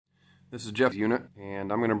This is Jeff's unit,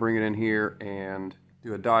 and I'm going to bring it in here and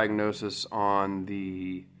do a diagnosis on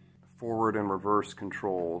the forward and reverse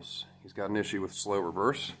controls. He's got an issue with slow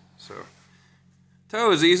reverse, so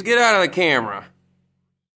Toesies, get out of the camera.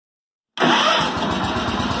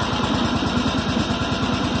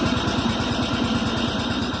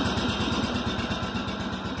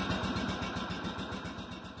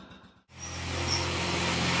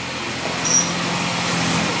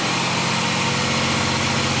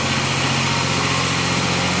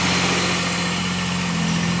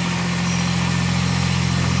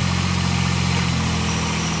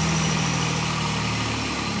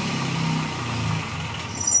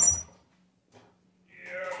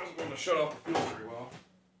 Shut off the fuel pretty well.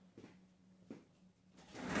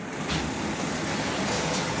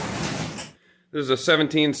 This is a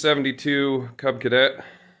 1772 Cub Cadet.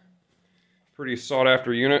 Pretty sought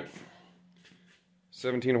after unit.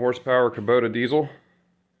 17 horsepower Kubota diesel.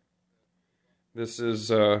 This is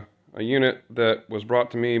a unit that was brought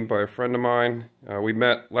to me by a friend of mine. We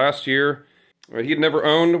met last year. He'd never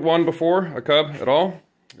owned one before, a Cub at all,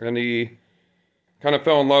 and he kind of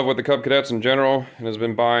fell in love with the Cub Cadets in general and has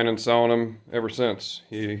been buying and selling them ever since.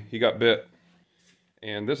 He got bit.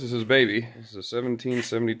 And this is his baby. This is a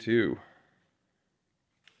 1772.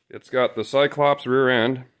 It's got the Cyclops rear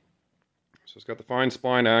end. So it's got the fine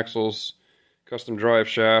spline axles, custom drive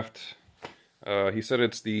shaft. He said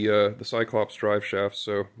it's the Cyclops drive shaft,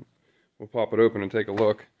 so we'll pop it open and take a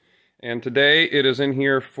look. And today it is in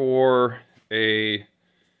here for a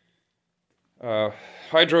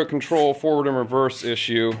hydro control forward and reverse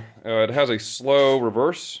issue. It has a slow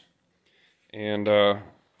reverse, and we're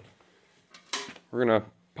gonna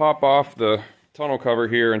pop off the tunnel cover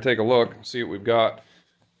here and take a look and see what we've got.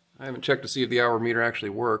 I haven't checked to see if the hour meter actually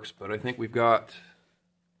works, but I think we've got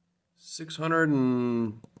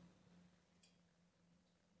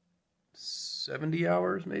 670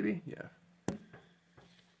 hours maybe. Yeah,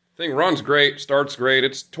 thing runs great, starts great.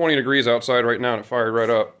 It's 20 degrees outside right now and it fired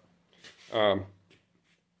right up.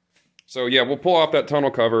 So yeah, we'll pull off that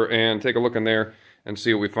tunnel cover and take a look in there and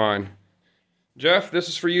see what we find. Jeff, this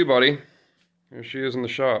is for you, buddy. Here she is in the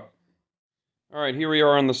shop. Alright, here we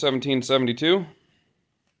are on the 1772.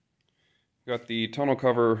 Got the tunnel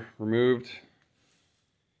cover removed,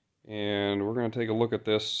 and we're going to take a look at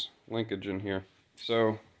this linkage in here.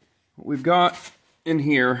 So, what we've got in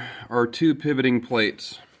here are two pivoting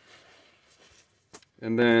plates.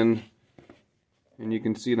 And you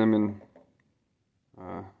can see them in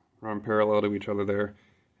run parallel to each other there,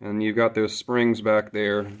 and you've got those springs back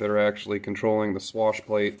there that are actually controlling the swash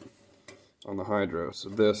plate on the hydro. So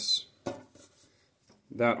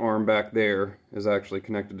that arm back there is actually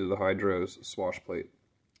connected to the hydro's swash plate,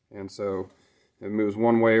 and so it moves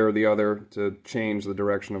one way or the other to change the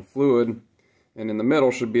direction of fluid, and in the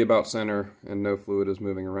middle should be about center, and no fluid is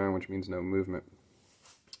moving around, which means no movement.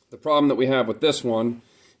 The problem that we have with this one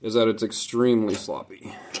is that it's extremely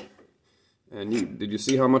sloppy. And did you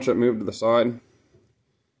see how much it moved to the side?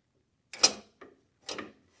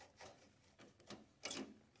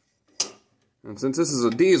 And since this is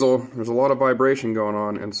a diesel, there's a lot of vibration going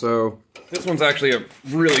on, and so this one's actually a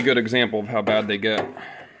really good example of how bad they get.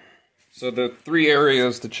 So the three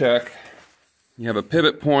areas to check: you have a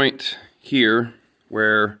pivot point here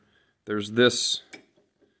where there's this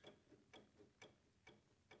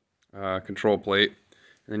control plate,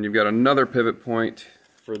 and then you've got another pivot point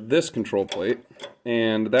for this control plate,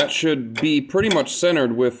 and that should be pretty much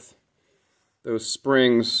centered with those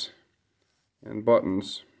springs and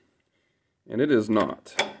buttons, and it is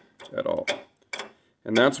not at all.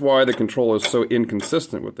 And that's why the control is so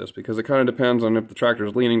inconsistent with this, because it kind of depends on if the tractor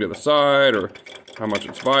is leaning to the side, or how much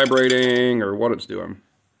it's vibrating, or what it's doing.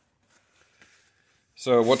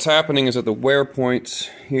 So what's happening is at the wear points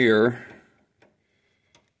here,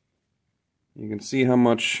 you can see how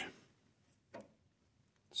much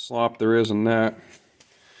slop there is in that.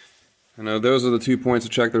 I know those are the 2 points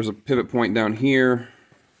to check. There's a pivot point down here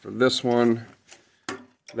for this one.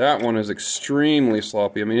 That one is extremely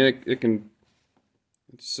sloppy. I mean, it's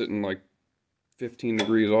sitting like 15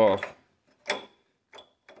 degrees off.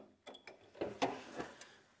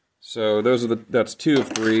 So that's 2 of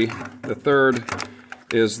 3. The third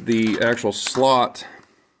is the actual slot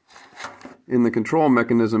in the control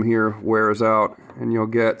mechanism here wears out, and you'll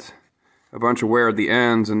get a bunch of wear at the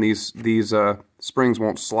ends, and these springs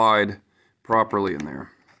won't slide properly in there.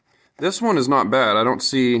 This one is not bad. I don't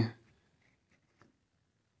see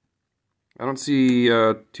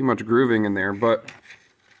too much grooving in there, but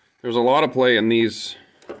there's a lot of play in these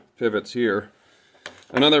pivots here.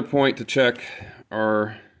 Another point to check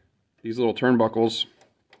are these little turnbuckles,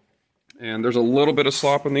 And there's a little bit of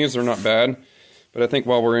slop in these. They're not bad. But I think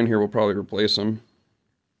while we're in here, we'll probably replace them.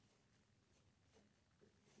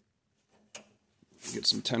 Get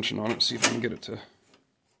some tension on it, see if I can get it to...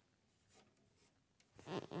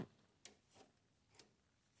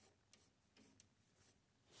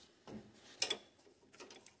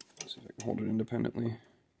 See if I can hold it independently.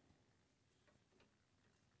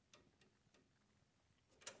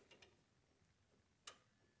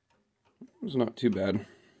 It's not too bad.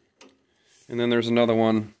 And then there's another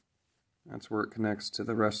one. That's where it connects to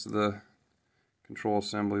the rest of the control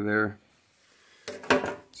assembly there.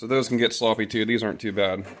 So those can get sloppy too. These aren't too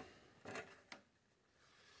bad.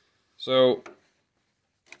 So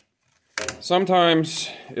sometimes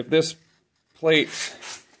if this plate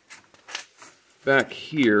back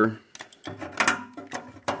here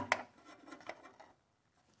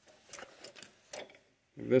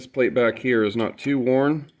is not too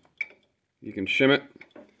worn, you can shim it.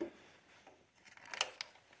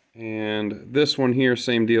 And this one here,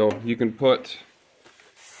 same deal. You can put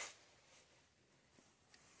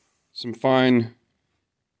some fine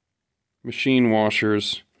machine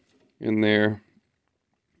washers in there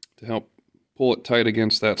to help pull it tight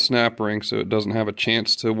against that snap ring so it doesn't have a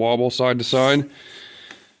chance to wobble side to side.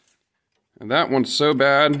 And that one's so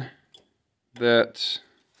bad that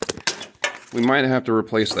we might have to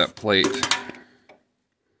replace that plate.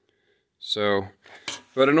 So,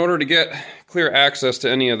 but in order to get clear access to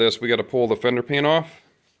any of this, we got to pull the fender pan off.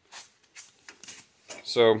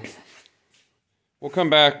 So we'll come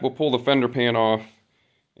back, we'll pull the fender pan off,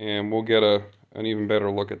 and we'll get an even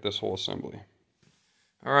better look at this whole assembly.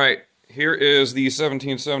 Alright, here is the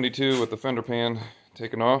 1772 with the fender pan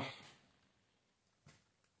taken off.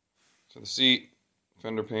 So the seat,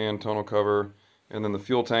 fender pan, tonneau cover, and then the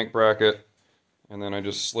fuel tank bracket. And then I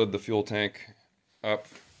just slid the fuel tank up,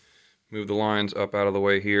 moved the lines up out of the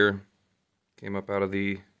way here, came up out of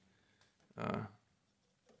the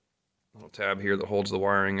little tab here that holds the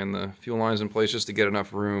wiring and the fuel lines in place just to get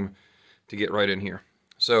enough room to get right in here.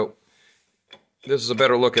 So this is a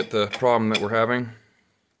better look at the problem that we're having.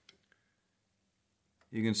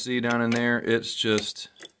 You can see down in there, it's just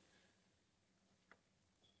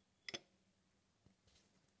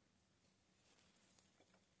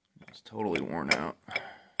totally worn out.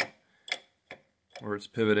 Where it's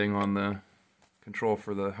pivoting on the control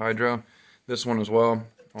for the hydro. This one as well,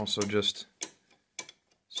 also just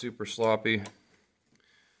super sloppy.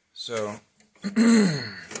 So what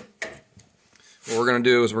we're going to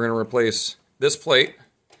do is we're going to replace this plate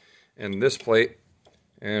and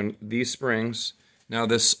these springs. Now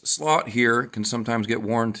this slot here can sometimes get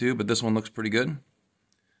worn too, but this one looks pretty good.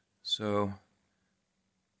 So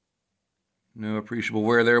no appreciable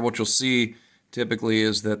wear there. What you'll see typically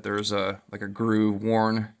is that there's like a groove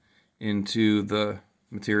worn into the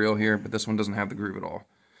material here, but this one doesn't have the groove at all.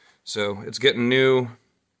 So it's getting new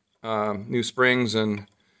springs and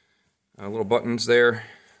little buttons there,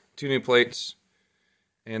 2 new plates,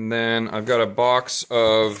 and then I've got a box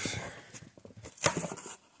of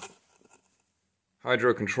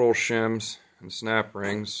hydro control shims and snap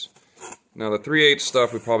rings. Now the 3/8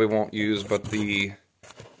 stuff we probably won't use, but the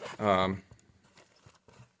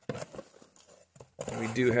we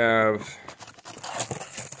do have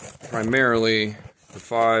primarily the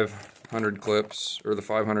 500 clips, or the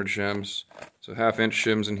 500 shims. So 1/2-inch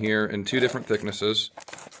shims in here in 2 different thicknesses.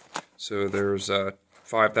 So there's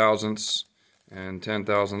 5/1000ths and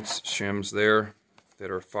 10/1000ths shims there that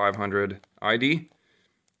are 500 ID.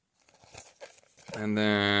 And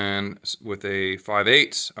then with a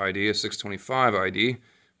 5/8 ID, a 625 ID,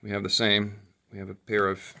 we have the same. We have a pair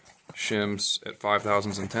of shims at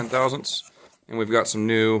 5/1000ths and 10/1000ths. And we've got some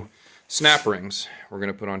new snap rings we're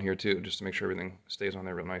going to put on here too, just to make sure everything stays on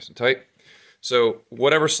there real nice and tight. So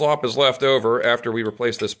whatever slop is left over after we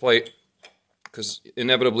replace this plate, because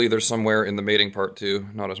inevitably there's somewhere in the mating part too,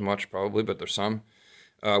 not as much probably, but there's some.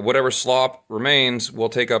 Whatever slop remains, we'll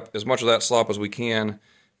take up as much of that slop as we can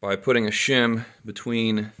by putting a shim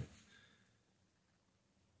between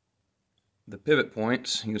the pivot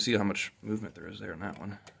points. You can see how much movement there is there in that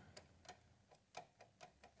one.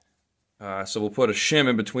 So we'll put a shim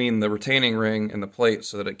in between the retaining ring and the plate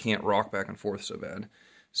so that it can't rock back and forth so bad.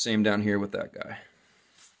 Same down here with that guy.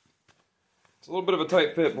 It's a little bit of a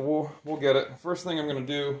tight fit, but we'll get it. First thing I'm going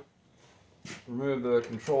to do, remove the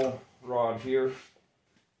control rod here.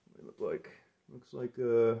 They look like, looks like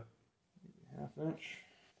a 1/2 inch.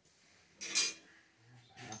 There's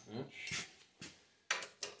a 1/2 inch.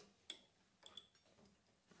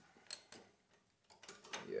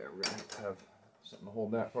 Yeah, we're going to have something to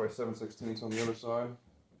hold that, probably 7/16 on the other side.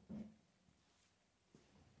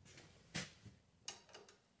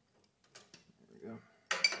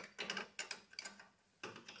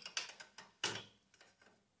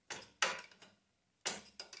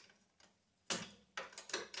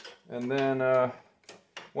 And then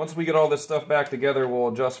once we get all this stuff back together, we'll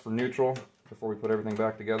adjust for neutral before we put everything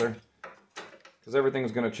back together. Because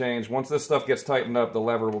everything's going to change. Once this stuff gets tightened up, the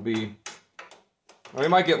lever will be... we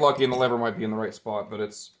might get lucky and the lever might be in the right spot, but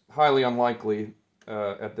it's highly unlikely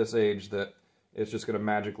at this age that it's just going to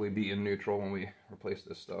magically be in neutral when we replace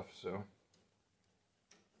this stuff. So,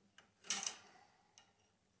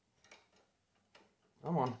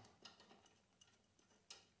 come on.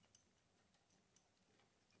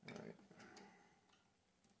 Alright.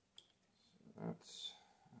 So that's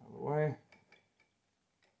out of the way.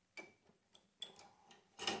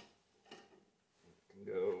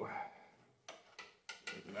 Go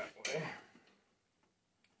that way.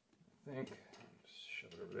 I think. Just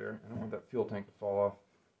shove it over there. I don't want that fuel tank to fall off.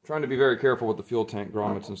 I'm trying to be very careful with the fuel tank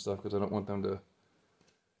grommets and stuff because I don't want them to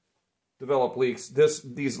develop leaks.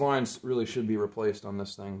 These lines really should be replaced on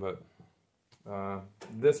this thing, but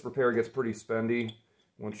this repair gets pretty spendy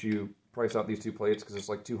once you price out these two plates because it's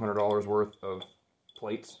like $200 worth of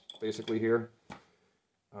plates basically here.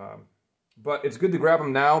 But it's good to grab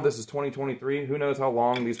them now. This is 2023. Who knows how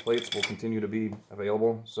long these plates will continue to be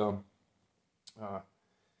available. So,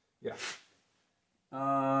 yeah.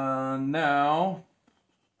 Now,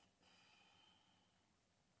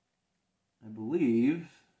 I believe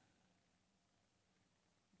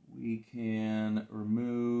we can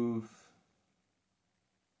remove,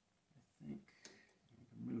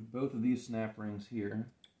 remove both of these snap rings here.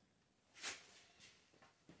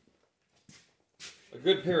 A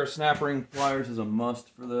good pair of snap ring pliers is a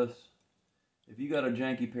must for this. If you got a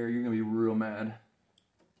janky pair, you're going to be real mad.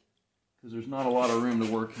 Because there's not a lot of room to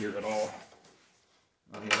work here at all.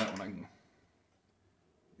 Oh yeah, that one I can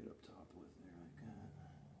get up top with there like that.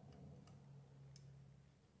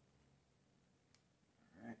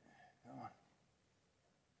 Alright, come on.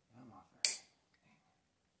 Come off there.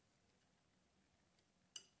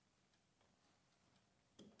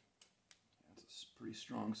 That's a pretty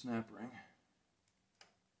strong snap ring.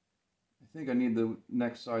 I think I need the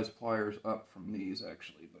next size pliers up from these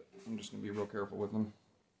actually, but I'm just going to be real careful with them.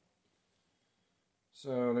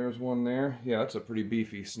 So there's one there. Yeah, that's a pretty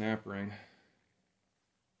beefy snap ring.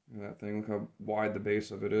 Look at that thing, look how wide the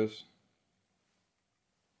base of it is.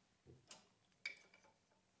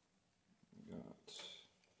 Got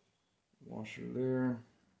washer there.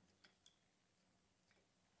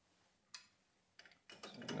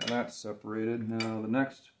 So now that's separated. Now the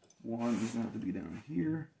next one is going to have to be down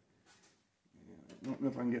here. I don't know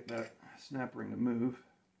if I can get that snap ring to move.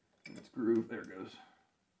 It's groove. There it goes.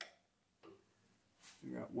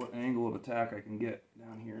 Figure out what angle of attack I can get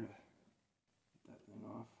down here to get that thing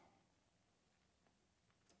off.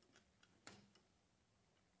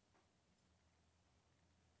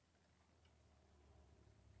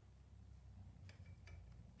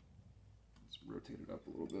 Let's rotate it up a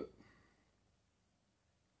little bit.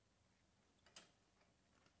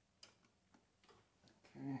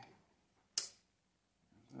 Okay.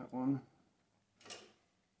 That one.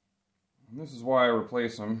 And this is why I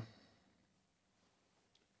replace them.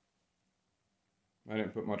 I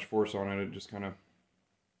didn't put much force on it, it just kind of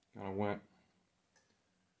went.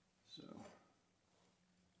 So,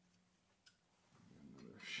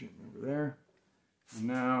 another shim over there. And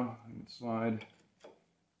now I can slide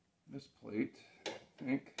this plate, I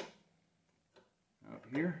think, out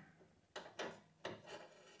here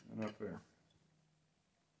and up there.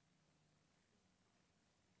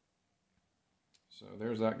 So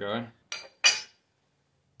there's that guy.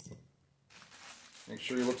 Make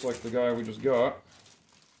sure he looks like the guy we just got.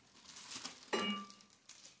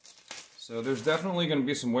 So there's definitely going to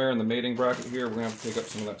be some wear in the mating bracket here. We're going to have to take up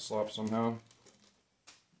some of that slop somehow.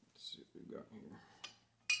 Let's see what we've got here.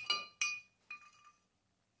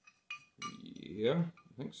 Yeah,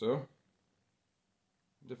 I think so.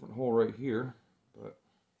 Different hole right here, but...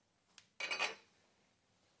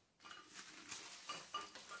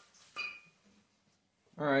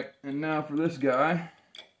 Alright, and now for this guy.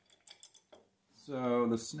 So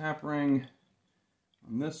the snap ring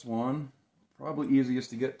on this one, probably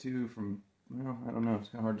easiest to get to from, well, I don't know, it's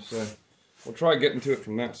kind of hard to say. We'll try getting to it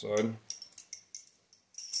from that side.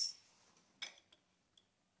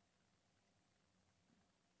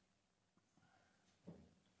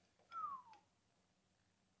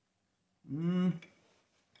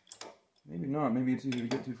 Maybe not, maybe it's easier to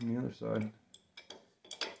get to from the other side.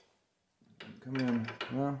 Come in,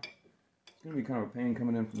 well, it's going to be kind of a pain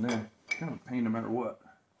coming in from there. It's kind of a pain no matter what.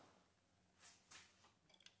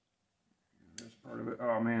 There's part of it.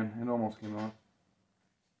 Oh man, it almost came off.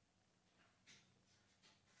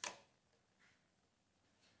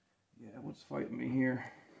 Yeah, what's fighting me here?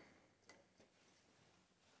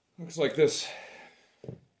 Looks like this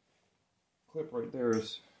clip right there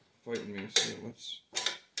is fighting me, so let's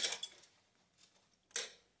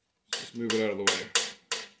just move it out of the way.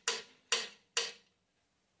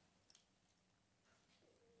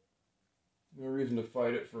 No reason to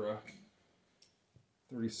fight it for a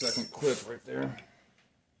 30-second clip right there.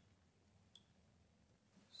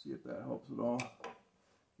 See if that helps at all.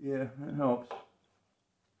 Yeah, it helps.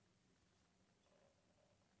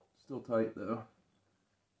 Still tight though.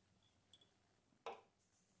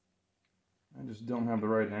 I just don't have the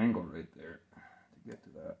right angle right there to get to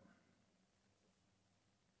that.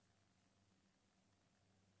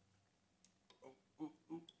 Ooh,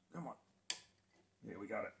 come on. Yeah, we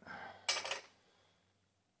got it.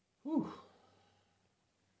 Whew.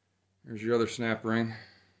 Here's your other snap ring.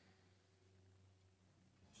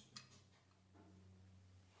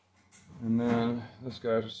 And then this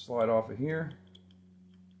guy will slide off of here.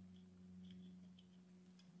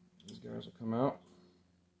 These guys will come out.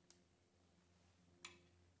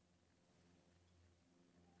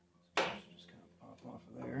 Just kind of pop off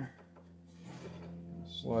of there.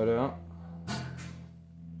 Slide out.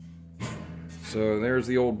 So there's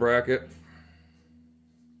the old bracket.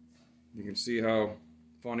 You can see how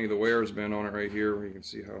funny the wear's been on it right here, where you can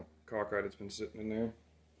see how cockeyed it's been sitting in there.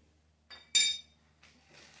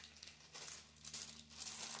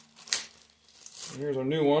 And here's our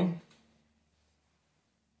new one.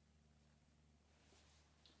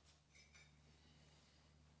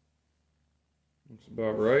 Looks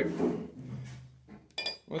about right.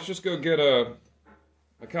 Let's just go get a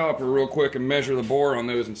caliper real quick and measure the bore on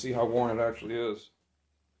those and see how worn it actually is.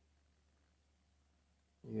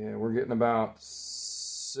 Yeah, we're getting about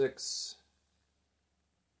 6,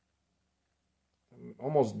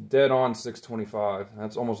 almost dead on 625.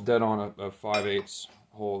 That's almost dead on a 5/8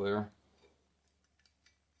 hole there.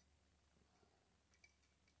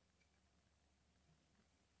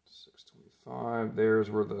 .625. There's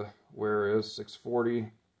where the wear is.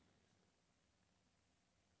 640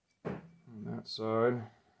 on that side.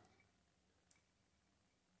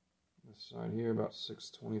 This side here about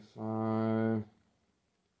 625.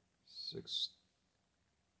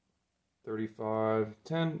 635,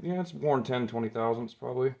 10, yeah, it's worn 10, 20 thousandths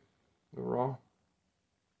probably overall.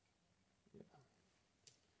 Yeah.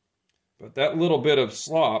 But that little bit of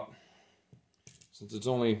slop, since it's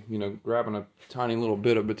only, you know, grabbing a tiny little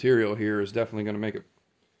bit of material here, is definitely going to make it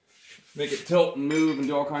tilt and move and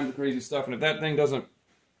do all kinds of crazy stuff. And if that thing doesn't,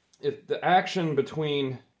 if the action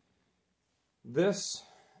between this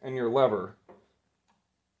and your lever,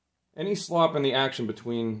 any slop in the action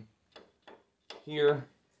between here,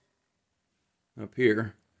 up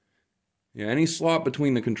here, yeah, any slop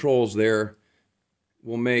between the controls there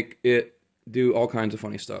will make it do all kinds of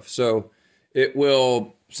funny stuff. So it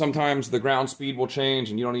will, sometimes the ground speed will change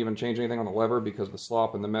and you don't even change anything on the lever because the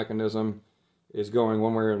slop in the mechanism is going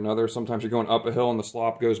one way or another. Sometimes you're going up a hill and the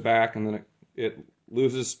slop goes back and then it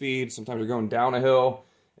loses speed. Sometimes you're going down a hill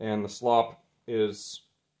and the slop is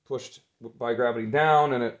pushed by gravity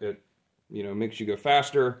down and it you know, makes you go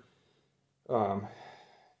faster.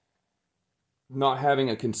 Not having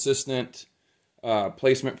a consistent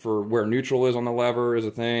placement for where neutral is on the lever is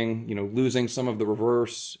a thing. You know, losing some of the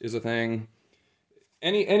reverse is a thing.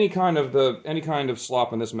 Any kind of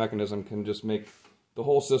slop in this mechanism can just make the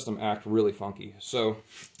whole system act really funky. So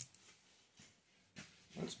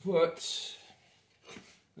let's put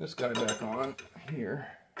this guy back on here.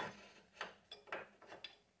 Let's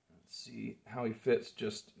see how he fits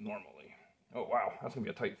just normally. Oh wow, that's gonna be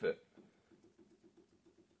a tight fit.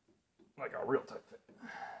 Like a real tight fit.